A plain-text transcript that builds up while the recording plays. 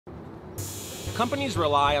Companies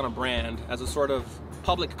rely on a brand as a sort of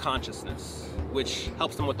public consciousness, which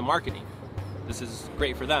helps them with the marketing. This is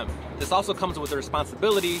great for them. This also comes with the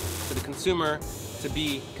responsibility to the consumer to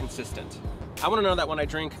be consistent. I want to know that when I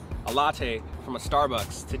drink a latte from a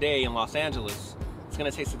Starbucks today in Los Angeles, it's going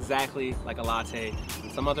to taste exactly like a latte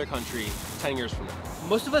in some other country 10 years from now.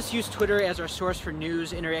 Most of us use Twitter as our source for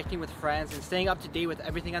news, interacting with friends, and staying up to date with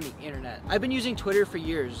everything on the internet. I've been using Twitter for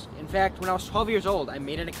years. In fact, when I was 12 years old, I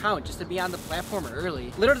made an account just to be on the platform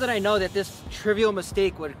early. Little did I know that this trivial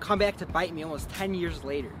mistake would come back to bite me almost 10 years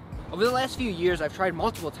later. Over the last few years, I've tried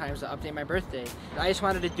multiple times to update my birthday. I just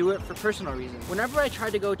wanted to do it for personal reasons. Whenever I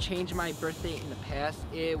tried to go change my birthday in the past,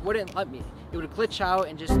 it wouldn't let me. It would glitch out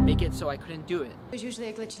and just make it so I couldn't do it. There's usually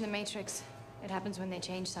a glitch in the Matrix. It happens when they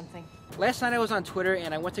change something. Last night I was on Twitter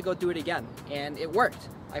and I went to go do it again, and it worked.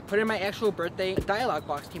 I put in my actual birthday, a dialog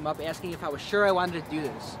box came up asking if I was sure I wanted to do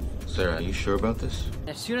this. Sarah, are you sure about this?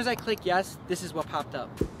 As soon as I clicked yes, this is what popped up.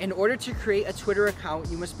 In order to create a Twitter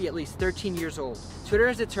account, you must be at least 13 years old. Twitter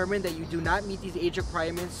has determined that you do not meet these age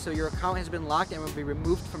requirements, so your account has been locked and will be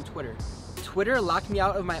removed from Twitter. Twitter locked me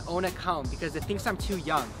out of my own account because it thinks I'm too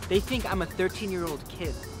young. They think I'm a 13-year-old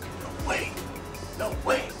kid. No way. No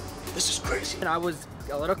way. This is crazy. And I was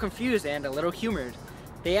a little confused and a little humored.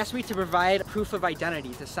 They asked me to provide proof of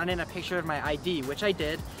identity, to send in a picture of my ID, which I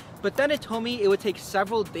did, but then it told me it would take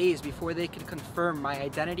several days before they could confirm my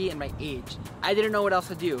identity and my age. I didn't know what else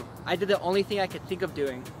to do. I did the only thing I could think of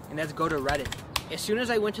doing, and that's go to Reddit. As soon as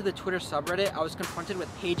I went to the Twitter subreddit, I was confronted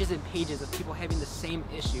with pages and pages of people having the same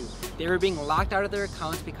issue. They were being locked out of their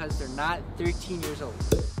accounts because they're not 13 years old.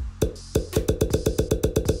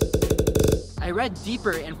 I read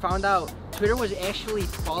deeper and found out Twitter was actually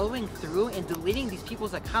following through and deleting these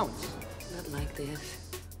people's accounts. Not like this.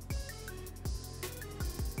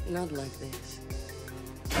 Not like this.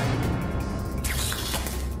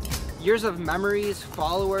 Years of memories,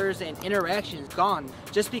 followers, and interactions gone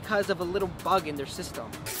just because of a little bug in their system.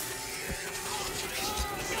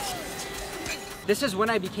 This is when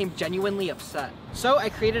I became genuinely upset. So I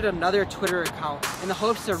created another Twitter account in the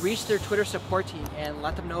hopes to reach their Twitter support team and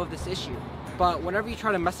let them know of this issue. But whenever you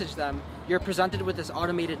try to message them, you're presented with this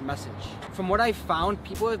automated message. From what I've found,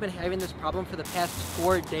 people have been having this problem for the past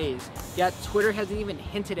 4 days, yet Twitter hasn't even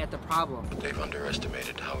hinted at the problem. They've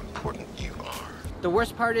underestimated how important you are. The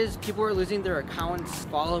worst part is people are losing their accounts,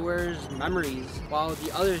 followers, memories, while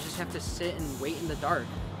the others just have to sit and wait in the dark.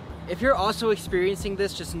 If you're also experiencing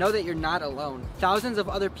this, just know that you're not alone. Thousands of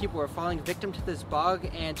other people are falling victim to this bug,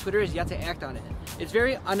 and Twitter is yet to act on it. It's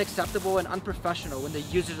very unacceptable and unprofessional when the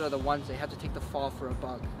users are the ones that have to take the fall for a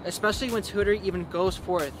bug, especially when Twitter even goes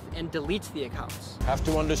forth and deletes the accounts. Have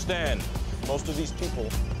to understand, most of these people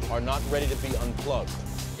are not ready to be unplugged.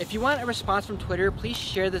 If you want a response from Twitter, please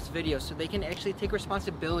share this video so they can actually take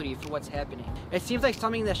responsibility for what's happening. It seems like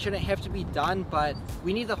something that shouldn't have to be done, but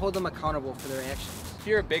we need to hold them accountable for their actions. If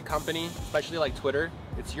you're a big company, especially like Twitter,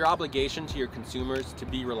 it's your obligation to your consumers to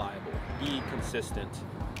be reliable, be consistent.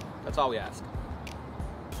 That's all we ask.